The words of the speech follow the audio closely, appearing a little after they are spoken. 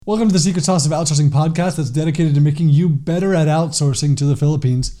Welcome to the Secret Sauce of Outsourcing podcast that's dedicated to making you better at outsourcing to the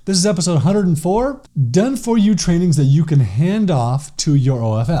Philippines. This is episode 104, done for you trainings that you can hand off to your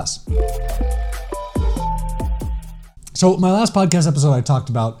OFS. So my last podcast episode, I talked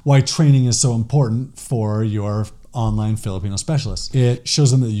about why training is so important for your online Filipino specialists. It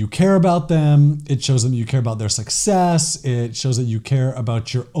shows them that you care about them. It shows them that you care about their success. It shows that you care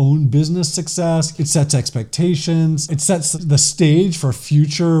about your own business success. It sets expectations. It sets the stage for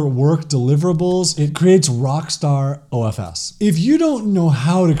future work deliverables. It creates rockstar OFS. If you don't know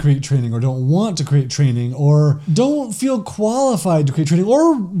how to create training or don't want to create training or don't feel qualified to create training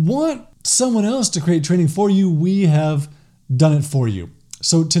or want someone else to create training for you, we have done it for you.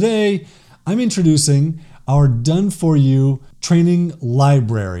 So today I'm introducing our done-for-you training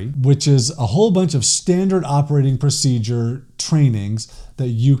library, which is a whole bunch of standard operating procedure trainings that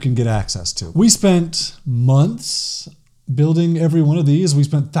you can get access to. We spent months building every one of these. We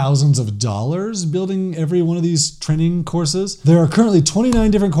spent thousands of dollars building every one of these training courses. There are currently 29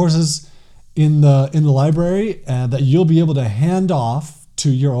 different courses in the library that you'll be able to hand off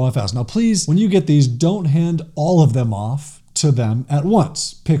to your OFS. Now, please, when you get these, don't hand all of them off to them at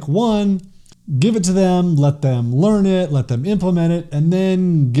once. Pick one, give it to them, let them learn it, let them implement it, and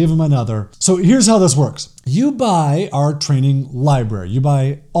then give them another. So here's how this works. You buy our training library. You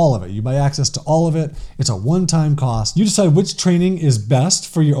buy all of it. You buy access to all of it. It's a one-time cost. You decide which training is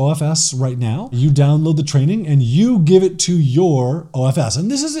best for your OFS right now. You download the training and you give it to your OFS.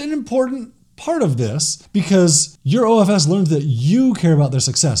 And this is an important part of this because your OFS learns that you care about their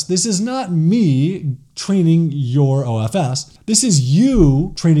success. This is not me training your OFS. This is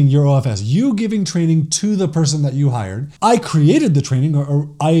you training your OFS. You giving training to the person that you hired. I created the training or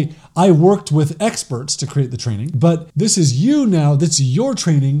I worked with experts to create the training, but this is you now. That's your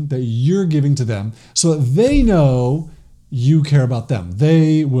training that you're giving to them so that they know you care about them.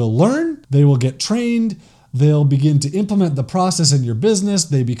 They will learn, they will get trained, they'll begin to implement the process in your business.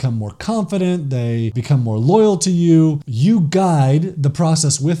 They become more confident. They become more loyal to you. You guide the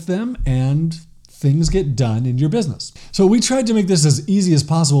process with them and things get done in your business. So we tried to make this as easy as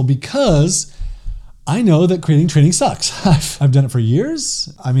possible because I know that creating training sucks. I've done it for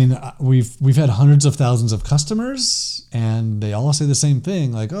years. I mean, we've had hundreds of thousands of customers and they all say the same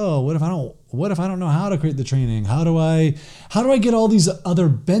thing. Like, oh, what if I don't know how to create the training? How do I get all these other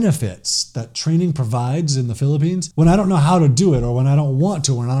benefits that training provides in the Philippines when I don't know how to do it or when I don't want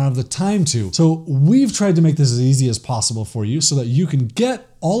to or when I don't have the time to? So we've tried to make this as easy as possible for you so that you can get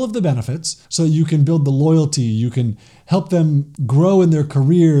all of the benefits, so that you can build the loyalty, you can help them grow in their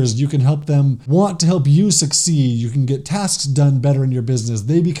careers, you can help them want to help you succeed, you can get tasks done better in your business,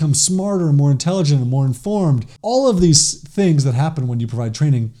 they become smarter, more intelligent, and more informed. All of these things that happen when you provide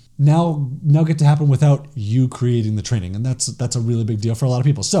training now get to happen without you creating the training. And that's a really big deal for a lot of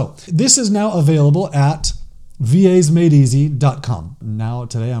people. So this is now available at vasmadeeasy.com. Now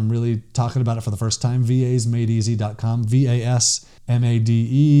today I'm really talking about it for the first time. vasmadeeasy.com,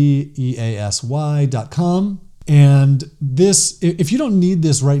 vasmadeeasy.com. And this, if you don't need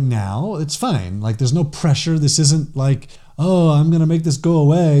this right now, it's fine. Like there's no pressure. This isn't like, oh, I'm going to make this go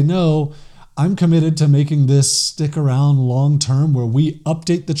away. No, I'm committed to making this stick around long term where we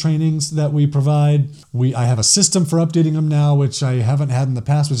update the trainings that we provide. I have a system for updating them now, which I haven't had in the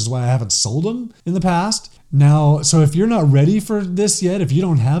past, which is why I haven't sold them in the past. Now, so if you're not ready for this yet, if you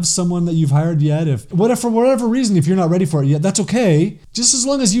don't have someone that you've hired yet, for whatever reason, if you're not ready for it yet, that's okay. Just as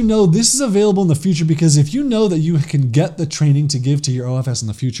long as you know this is available in the future, because if you know that you can get the training to give to your OFS in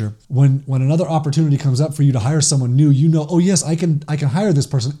the future, when another opportunity comes up for you to hire someone new, you know, oh yes, I can hire this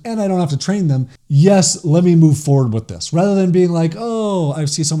person and I don't have to train them. Yes, let me move forward with this. Rather than being like, oh, I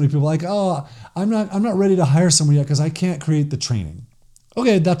see so many people like, oh, I'm not ready to hire someone yet because I can't create the training.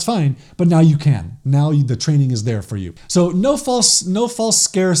 Okay, that's fine, but now you can. Now the training is there for you. So no false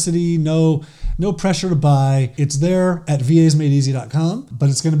scarcity, no pressure to buy. It's there at vasmadeeasy.com, but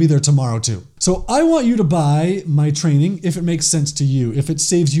it's going to be there tomorrow too. So I want you to buy my training if it makes sense to you, if it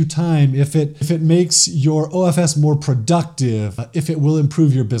saves you time, if it makes your OFS more productive, if it will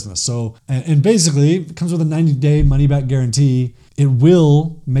improve your business. So, and basically it comes with a 90-day money-back guarantee. It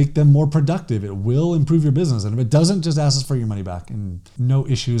will make them more productive. It will improve your business. And if it doesn't, just ask us for your money back and no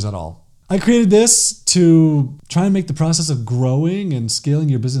issues at all. I created this to try and make the process of growing and scaling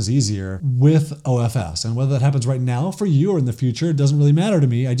your business easier with OFS. And whether that happens right now for you or in the future, it doesn't really matter to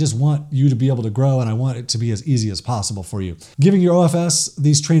me. I just want you to be able to grow and I want it to be as easy as possible for you. Giving your OFS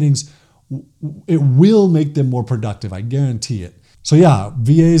these trainings, it will make them more productive. I guarantee it. So yeah,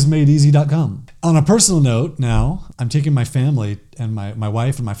 vasmadeeasy.com. On a personal note now, I'm taking my family and my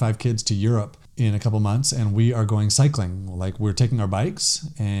wife and my 5 kids to Europe in a couple months, and we are going cycling. Like, we're taking our bikes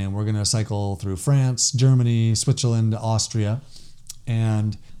and we're going to cycle through France, Germany, Switzerland, Austria.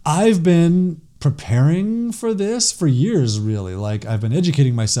 And I've been preparing for this for years, really. Like, I've been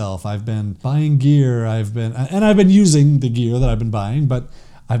educating myself. I've been buying gear. I've been using the gear that I've been buying, but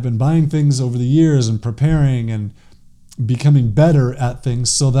I've been buying things over the years and preparing and becoming better at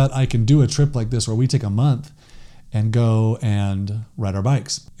things so that I can do a trip like this where we take a month and go and ride our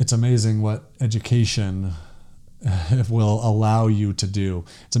bikes. It's amazing what education will allow you to do.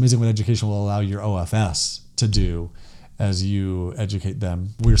 It's amazing what education will allow your OFS to do as you educate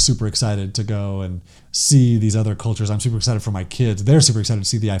them. We're super excited to go and see these other cultures. I'm super excited for my kids. They're super excited to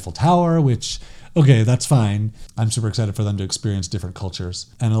see the Eiffel Tower, which, okay, that's fine. I'm super excited for them to experience different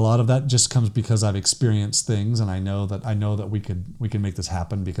cultures. And a lot of that just comes because I've experienced things, and I know that we can make this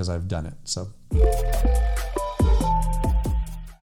happen because I've done it. So